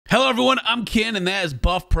Hello everyone, I'm Ken and that is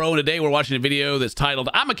Buff Pro, and today we're watching a video that's titled,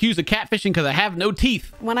 I'm accused of catfishing because I have no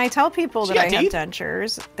teeth. When I tell people that I have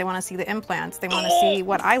dentures, they want to see the implants. They want to see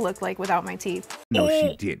what I look like without my teeth. No,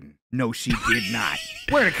 she didn't. No, she did not.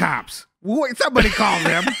 Where are the cops? Wait, somebody call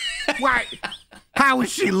them. Why? How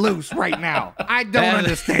is she loose right now? I don't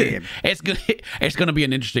understand. It's gonna be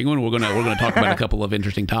an interesting one. We're gonna talk about a couple of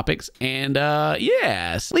interesting topics. And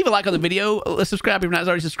yes, leave a like on the video. Subscribe if you're not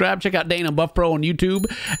already subscribed. Check out Dane and Buff Pro on YouTube,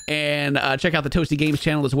 and check out the Toasty Games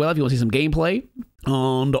channel as well if you want to see some gameplay.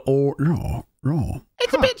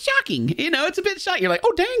 It's a bit shocking, you know. It's a bit shocking. You're like,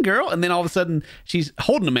 oh dang, girl, and then all of a sudden she's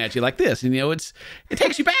holding them at you like this, and you know, it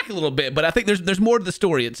takes you back a little bit. But I think there's more to the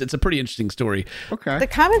story. It's a pretty interesting story. Okay. The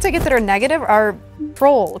comments I get that are negative are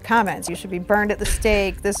troll comments. You should be burned at the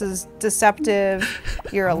stake. This is deceptive.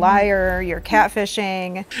 You're a liar. You're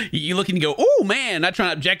catfishing. You look and you go, oh man, not trying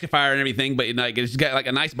to objectify her and everything, but like she's got like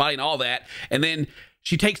a nice body and all that, and then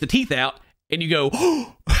she takes the teeth out. And you go,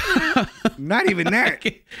 oh. Not even that.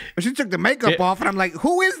 She took the makeup off, and I'm like,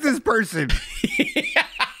 who is this person?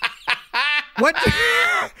 What?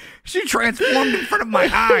 She transformed in front of my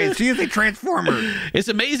eyes. She is a transformer. It's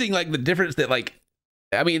amazing, like the difference that, like,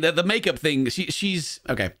 I mean, the makeup thing. She's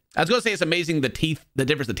okay. I was gonna say it's amazing the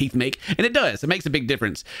difference the teeth make, and it does. It makes a big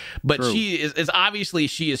difference. But true. She is obviously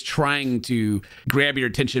she is trying to grab your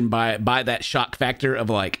attention by that shock factor of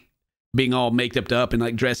like being all maked up and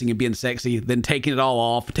like dressing and being sexy, then taking it all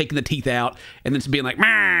off, taking the teeth out, and then being like,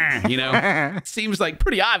 meh, you know. It seems like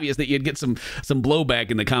pretty obvious that you'd get some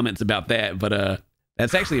blowback in the comments about that, but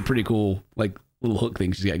that's actually a pretty cool like little hook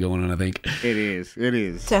thing she's got going on, I think. It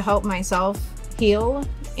is. To help myself heal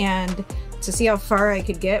and to see how far I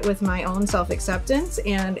could get with my own self-acceptance,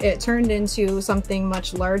 and it turned into something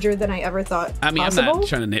much larger than I ever thought possible. I'm not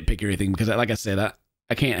trying to nitpick or anything, because like I said,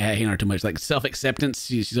 I can't hang on her too much. Like self-acceptance,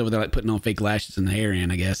 she's over there like putting on fake lashes and hair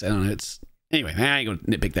in, I guess. I don't know. Anyway, I ain't gonna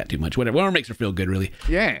nitpick that too much. Whatever makes her feel good, really.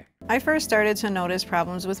 Yeah. I first started to notice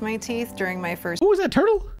problems with my teeth during my first... What was that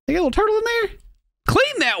turtle? They got a little turtle in there?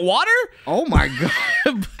 Clean that water! Oh my God.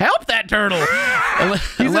 Help that turtle!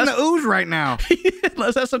 He's in the ooze right now.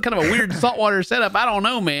 Unless that's some kind of a weird saltwater setup. I don't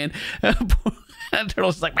know, man. That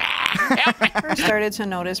turtle's like, I first started to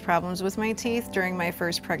notice problems with my teeth during my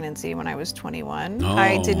first pregnancy when I was 21. Oh.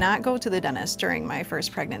 I did not go to the dentist during my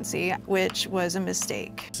first pregnancy, which was a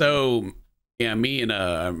mistake. So, yeah, me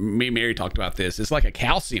and Mary talked about this. It's like a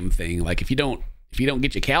calcium thing. Like if you don't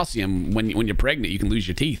get your calcium when you're pregnant, you can lose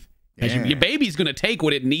your teeth. Because your baby's going to take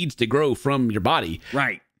what it needs to grow from your body.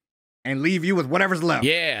 Right. And leave you with whatever's left.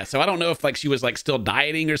 Yeah. So I don't know if like she was like still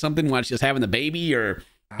dieting or something while she was having the baby, or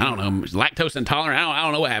I don't know, lactose intolerant. I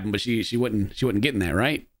don't know what happened, but she wasn't getting that,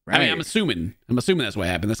 right? I mean, I'm assuming that's what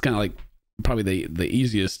happened. That's kind of like probably the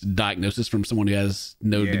easiest diagnosis from someone who has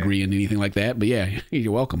no degree in anything like that. But yeah,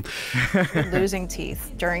 you're welcome. Losing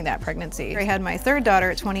teeth during that pregnancy. I had my third daughter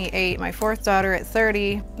at 28, my fourth daughter at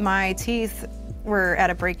 30. My teeth were at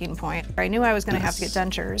a breaking point. I knew I was going to have to get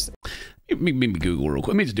dentures. Maybe Google real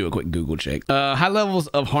quick. Let me just do a quick Google check. High levels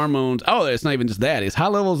of hormones. Oh, it's not even just that. It's high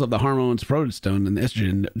levels of the hormones progesterone and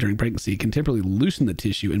estrogen during pregnancy can temporarily loosen the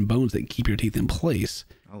tissue and bones that keep your teeth in place.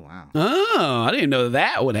 Oh wow. Oh, I didn't know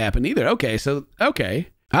that would happen either. Okay, I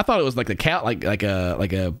thought it was like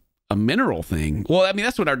a mineral thing. Well, I mean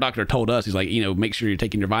that's what our doctor told us. He's like, you know, make sure you're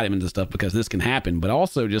taking your vitamins and stuff because this can happen. But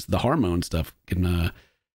also just the hormone stuff can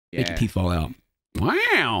make your teeth fall out.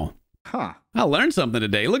 Wow. Huh. I learned something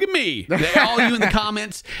today. Look at me. All you in the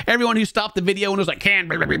comments, everyone who stopped the video and was like, Can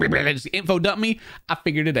just info dump me, I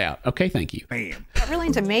figured it out. Okay, thank you. Bam. I got really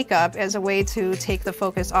into makeup as a way to take the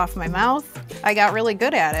focus off my mouth. I got really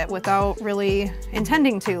good at it without really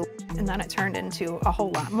intending to. And then it turned into a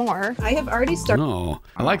whole lot more. I have already started. Oh,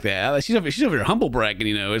 I like that. She's over here humble bragging,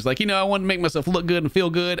 you know. It's like, you know, I want to make myself look good and feel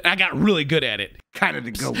good. I got really good at it. Kind of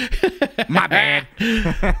to go. My bad.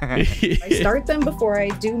 I start them before I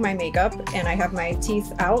do my makeup, and I have my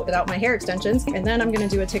teeth out without my hair extensions. And then I'm going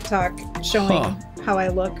to do a TikTok showing how I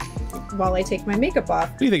look while I take my makeup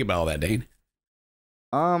off. What do you think about all that, Dane?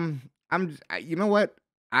 You know what?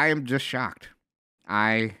 I am just shocked.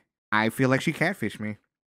 I feel like she catfished me.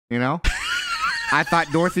 You know? I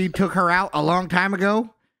thought Dorothy took her out a long time ago.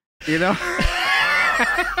 You know?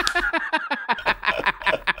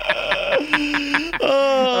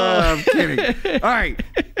 I'm kidding. All right.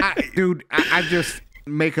 Dude, I just...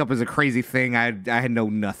 Makeup is a crazy thing I know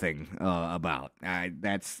nothing about.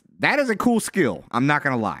 That is a cool skill. I'm not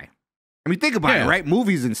going to lie. I mean, think about it, right?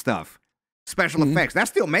 Movies and stuff. Special effects.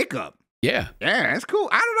 That's still makeup. Yeah. Yeah, that's cool.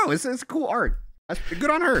 I don't know. It's cool art. That's good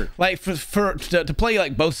on her. Like to play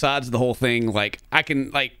like both sides of the whole thing. Like I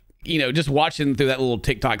can like just watching through that little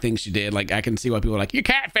TikTok thing she did, like I can see why people are like, you're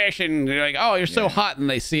catfishing. They're like, oh, you're so hot, and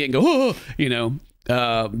they see it and go,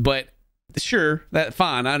 oh, but sure, that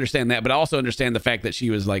fine, I understand that, but I also understand the fact that she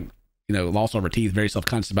was like, lost all her teeth, very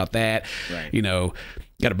self-conscious about that. Right.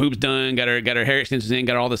 Got her boobs done, got her hair extensions in,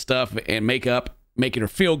 got all this stuff and makeup, making her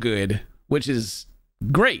feel good, which is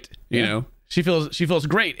great. You know, she feels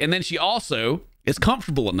great, and then she also is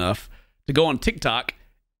comfortable enough to go on TikTok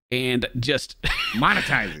and just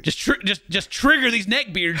monetize it. just trigger these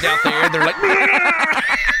neck beards out there. They're like,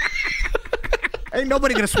 ain't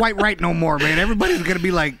nobody gonna swipe right no more, man. Everybody's gonna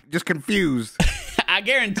be like just confused. I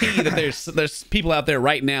guarantee that there's people out there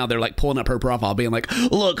right now. They're like pulling up her profile, being like,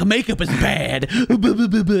 "Look, makeup is bad,"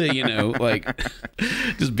 like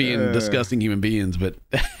just being disgusting human beings. But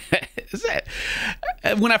is that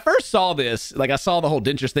when I first saw this, like I saw the whole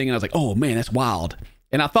dentures thing, and I was like, "Oh man, that's wild."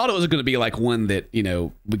 And I thought it was going to be like one that we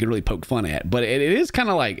could really poke fun at, but it is kind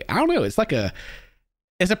of like, I don't know. It's like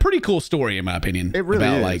it's a pretty cool story in my opinion. It really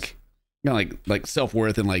about is. like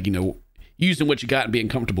self-worth and like using what you got and being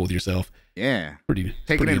comfortable with yourself. Yeah.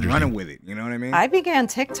 Taking it and running with it. You know what I mean? I began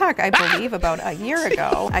TikTok, I believe, about a year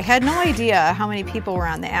ago. I had no idea how many people were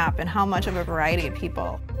on the app and how much of a variety of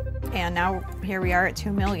people. And now here we are at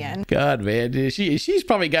 2 million. God, man, she's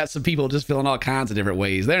probably got some people just feeling all kinds of different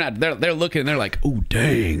ways. They're looking and they're like, oh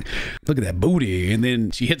dang, look at that booty. And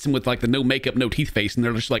then she hits them with like the no makeup, no teeth face, and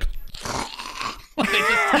they're just like, oh,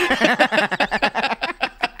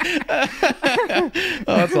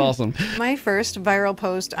 that's awesome. My first viral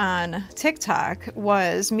post on TikTok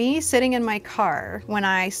was me sitting in my car when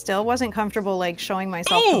I still wasn't comfortable like showing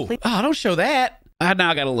myself completely. Oh, don't show that. I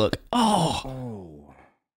now gotta look.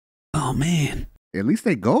 Oh man. At least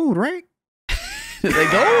they gold, right? They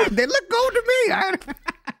gold? They look gold to me.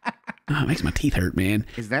 Oh, it makes my teeth hurt, man.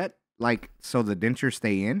 Is that like so the dentures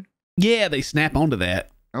stay in? Yeah, they snap onto that.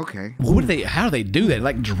 Okay. How do they do that?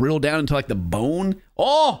 Like drill down into like the bone?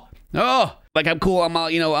 Oh, like I'm cool. I'm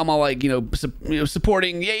all like,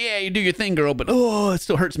 supporting. Yeah, you do your thing, girl. But it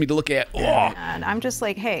still hurts me to look at. Oh. And I'm just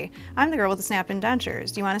like, hey, I'm the girl with the snap-in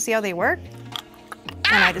dentures. Do you want to see how they work?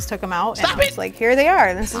 And I just took them out, and I was like, here they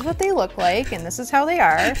are. This is what they look like, and this is how they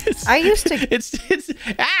are. I used to.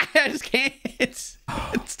 I just can't. It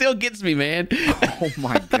still gets me, man. Oh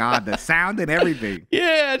my God, the sound and everything.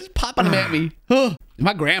 Yeah, just popping them at me.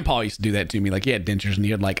 My grandpa used to do that to me. Like he had dentures, and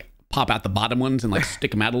he would like pop out the bottom ones and like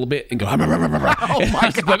stick them out a little bit and go. Oh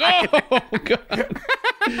my God! Like, oh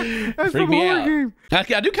God! Freak me out.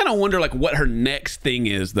 I do kind of wonder like what her next thing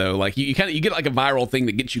is though. Like you get like a viral thing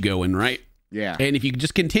that gets you going, right? Yeah. And if you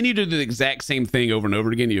just continue to do the exact same thing over and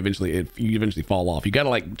over again, you eventually fall off. You got to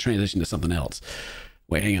like transition to something else.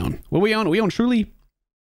 Wait, hang on. What are we on? Are we on Truly?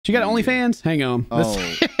 She got OnlyFans? Hang on.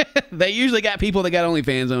 Oh. They usually got people that got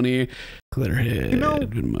OnlyFans on here.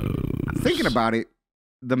 Glitterhead. Thinking about it,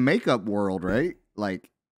 the makeup world, right? Like,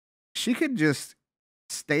 she could just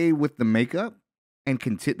stay with the makeup and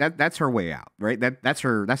continue. That's her way out, right? That's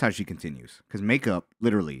how she continues. Because makeup,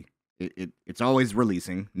 literally, it's always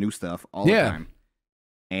releasing new stuff all the time.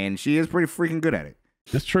 And she is pretty freaking good at it.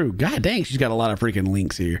 That's true. God dang, she's got a lot of freaking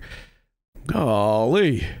links here.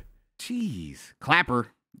 Golly. Jeez. Clapper.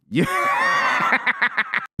 Yeah.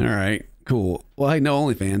 All right. Cool. Well, hey, no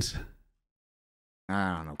OnlyFans.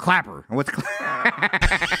 I don't know. Clapper. What's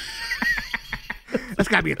That's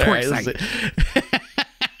got to be a twerk site.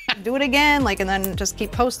 Do it again, and then just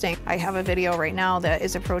keep posting. I have a video right now that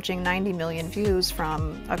is approaching 90 million views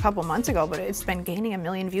from a couple months ago, but it's been gaining 1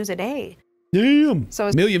 million views a day. Damn. So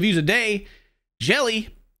 1 million views a day.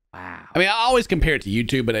 Jelly. Wow. I mean, I always compare it to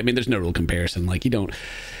YouTube, but I mean, there's no real comparison. Like you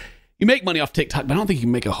make money off TikTok, but I don't think you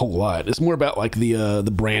can make a whole lot. It's more about like the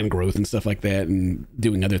brand growth and stuff like that and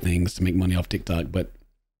doing other things to make money off TikTok. But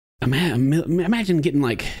imagine getting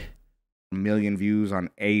like 1 million views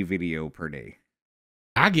on a video per day.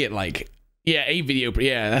 I get like, a video.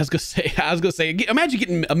 Yeah, I was gonna say, imagine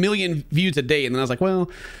getting 1 million views a day, and then I was like,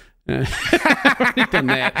 well, I've already done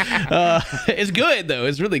that. It's good though.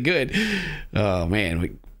 It's really good. Oh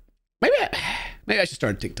man, maybe I should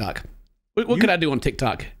start a TikTok. What could I do on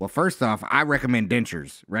TikTok? Well, first off, I recommend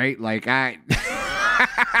dentures, right? Like I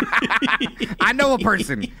know a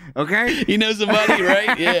person, okay? You know somebody,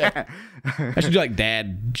 right? Yeah. I should do like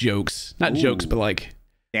dad jokes, not jokes, but like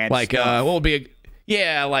dad like stuff. what would be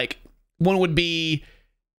like one would be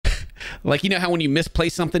like, how when you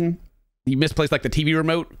misplace something, you misplace like the TV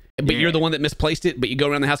remote, but you're the one that misplaced it, but you go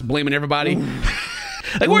around the house blaming everybody.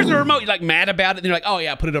 Like, where's the remote? You're like mad about it, and you're like, oh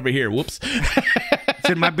yeah, put it over here. Whoops. It's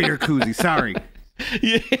in my beer koozie. Sorry.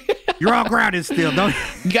 Yeah. You're all grounded still, don't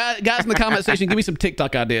you? Guys in the comment section, give me some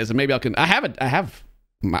TikTok ideas, and maybe I have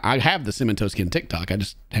I have the CinnamonToastKen TikTok. I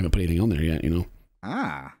just haven't put anything on there yet, you know.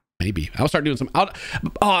 Ah. Maybe. I'll start doing some.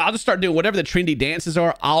 I'll just start doing whatever the trendy dances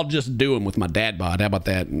are. I'll just do them with my dad bod. How about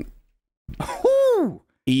that? Ooh.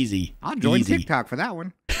 Easy. I'll join TikTok for that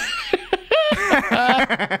one.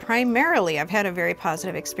 Primarily, I've had a very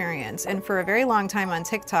positive experience. And for a very long time on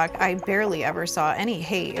TikTok, I barely ever saw any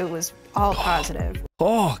hate. It was all positive.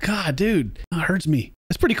 Oh, God, dude. That hurts me.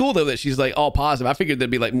 It's pretty cool, though, that she's like all positive. I figured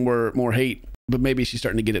there'd be like more hate, but maybe she's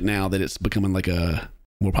starting to get it now that it's becoming like a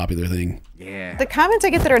more popular thing. Yeah. The comments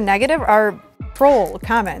I get that are negative are troll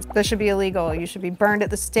comments. This should be illegal. You should be burned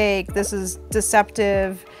at the stake. This is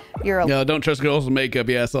deceptive. You're a No, don't trust girls with makeup.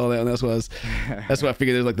 Yeah, I saw that. And that's what I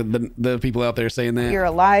figured. There's like the people out there saying that. You're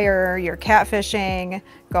a liar. You're catfishing.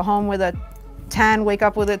 Go home with a 10, wake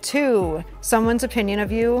up with a 2. Someone's opinion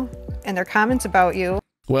of you and their comments about you.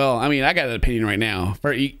 Well, I mean, I got an opinion right now.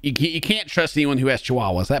 You can't trust anyone who has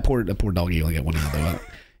chihuahuas. That poor doggy only got one out though.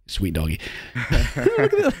 Sweet doggy.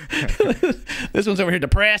 This one's over here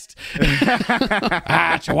depressed.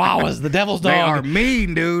 Chihuahuas, the devil's dog. They are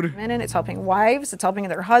mean, dude. And it's helping wives, it's helping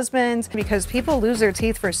their husbands, because people lose their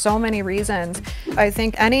teeth for so many reasons. I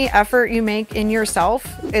think any effort you make in yourself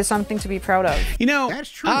is something to be proud of. You know, that's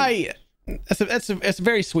true. That's a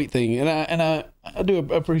very sweet thing, and I do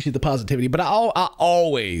appreciate the positivity, but I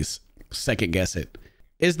always second guess it.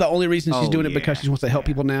 Is the only reason she's doing it because she wants to help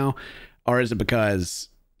people now, or is it because,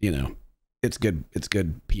 you know, it's good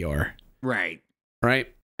PR? Right. I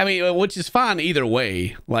mean, which is fine either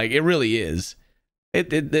way. Like, it really is.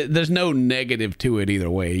 There's no negative to it either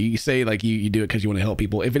way. You say like you do it because you want to help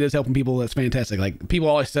people. If it is helping people, that's fantastic. Like, people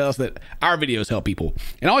always tell us that our videos help people,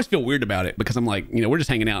 and I always feel weird about it because I'm like, you know, we're just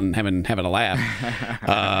hanging out and having a laugh,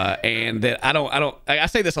 and that I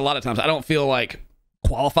say this a lot of times. I don't feel like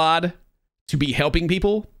qualified to be helping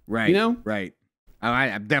people. Right. You know. Right.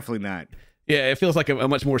 I'm definitely not. Yeah, it feels like a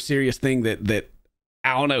much more serious thing that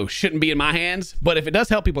I don't know, shouldn't be in my hands. But if it does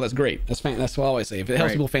help people, that's great. That's what I always say. If it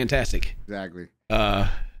helps people, fantastic. Exactly.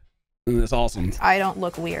 That's awesome. I don't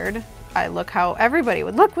look weird. I look how everybody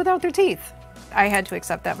would look without their teeth. I had to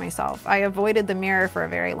accept that myself. I avoided the mirror for a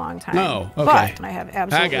very long time. Oh, okay. But I have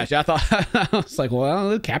absolutely... I got you. I thought, I was like,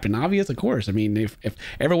 well, Captain Obvious, of course. I mean, if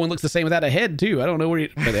everyone looks the same without a head, too, I don't know where you...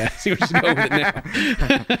 But I see where she's going with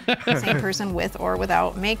it now. Same person with or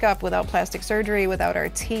without makeup, without plastic surgery, without our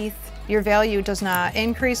teeth. Your value does not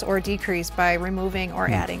increase or decrease by removing or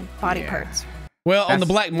adding body parts. Well, on the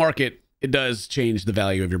black market, it does change the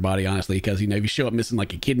value of your body, honestly, because, you know, if you show up missing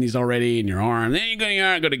like your kidneys already and your arm, then you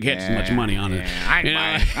aren't going to catch so much money on it. I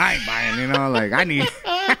ain't buying, you know, like, I need...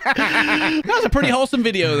 That was a pretty wholesome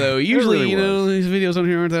video, though. Usually, really, you know, these videos on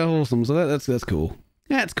here aren't that wholesome, so that's cool.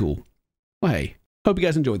 That's cool. Well, hey, hope you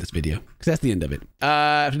guys enjoyed this video, because that's the end of it.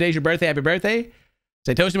 If today's your birthday, happy birthday.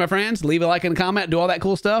 Say toast to my friends, leave a like and a comment, do all that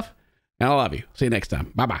cool stuff, and I love you. See you next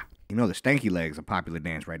time. Bye-bye. You know, the stanky leg's a popular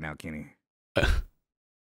dance right now, Kenny.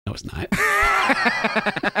 No, it's not.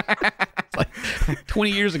 It's like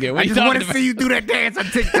 20 years ago. I just want to see you do that dance on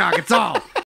TikTok. It's all.